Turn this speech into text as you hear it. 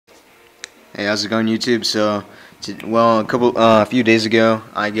Hey, how's it going, YouTube? So, a few days ago,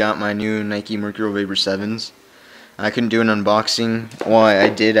 I got my new Nike Mercurial Vapors 7s. I couldn't do an unboxing. Well, I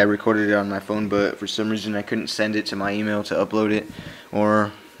did. I recorded it on my phone, but for some reason I couldn't send it to my email to upload it,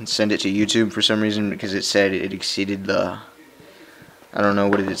 or send it to YouTube for some reason because it said it exceeded the. I don't know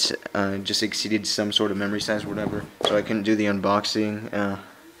what it is. Just exceeded some sort of memory size, or whatever. So I couldn't do the unboxing.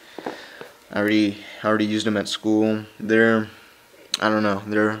 I already used them at school. I don't know,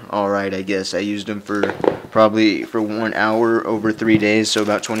 they're alright, I guess. I used them for probably for 1 hour over 3 days, so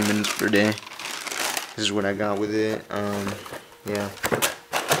about 20 minutes per day. This is what I got with it. Yeah.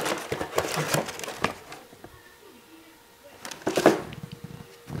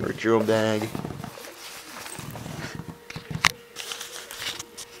 Mercurial bag.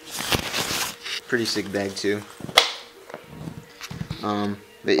 Pretty sick bag too.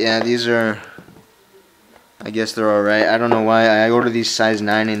 But yeah, these are, I guess they're alright. I don't know why I ordered these size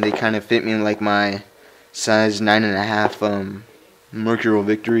 9 and they kind of fit me in like my size 9.5 Mercurial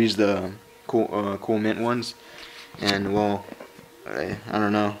Victories, the cool mint ones. And well, I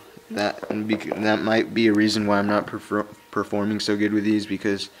don't know. That might be a reason why I'm not performing so good with these,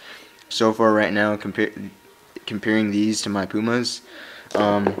 because so far right now, comparing these to my Pumas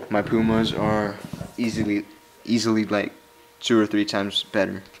are easily like 2 or 3 times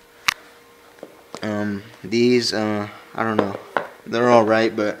better. These, I don't know, they're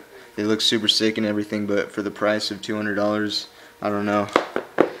alright, but they look super sick and everything, but for the price of $200, I don't know.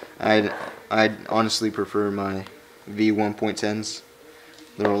 I'd honestly prefer my VII 1.10s.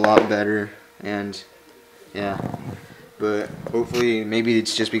 They're a lot better, and yeah, but hopefully, maybe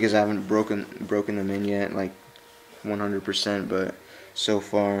it's just because I haven't broken them in yet, like 100%, but so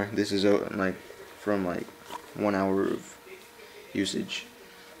far, this is like from like 1 hour of usage.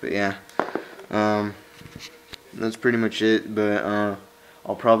 But yeah, that's pretty much it. But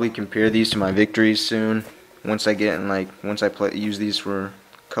I'll probably compare these to my Victories soon, once I use these for a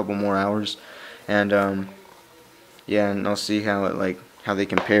couple more hours, and yeah, and I'll see how they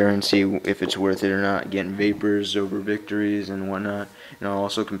compare and see if it's worth it or not, getting Vapors over Victories and whatnot. And I'll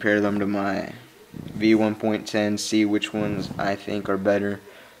also compare them to my VII 1.10, see which ones I think are better.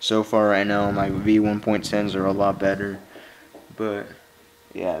 So far right now, my VII 1.10s are a lot better, but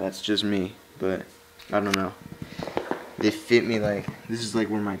yeah, that's just me. But I don't know, they fit me like, this is like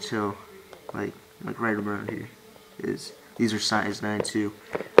where my toe, like right around here is. These are size 9 too,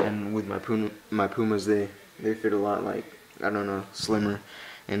 and with my Pumas, they fit a lot, like, I don't know, slimmer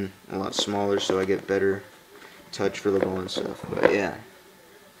and a lot smaller, so I get better touch for the ball and stuff. But yeah,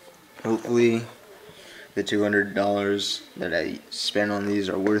 hopefully the $200 that I spent on these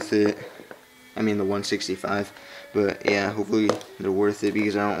are worth it. I mean the $165, but yeah, hopefully they're worth it,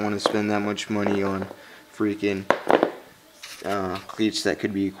 because I don't want to spend that much money on freaking cleats that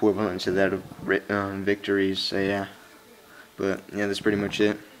could be equivalent to that of Victories. So yeah, but yeah, that's pretty much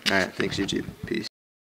it. Alright, thanks YouTube, peace.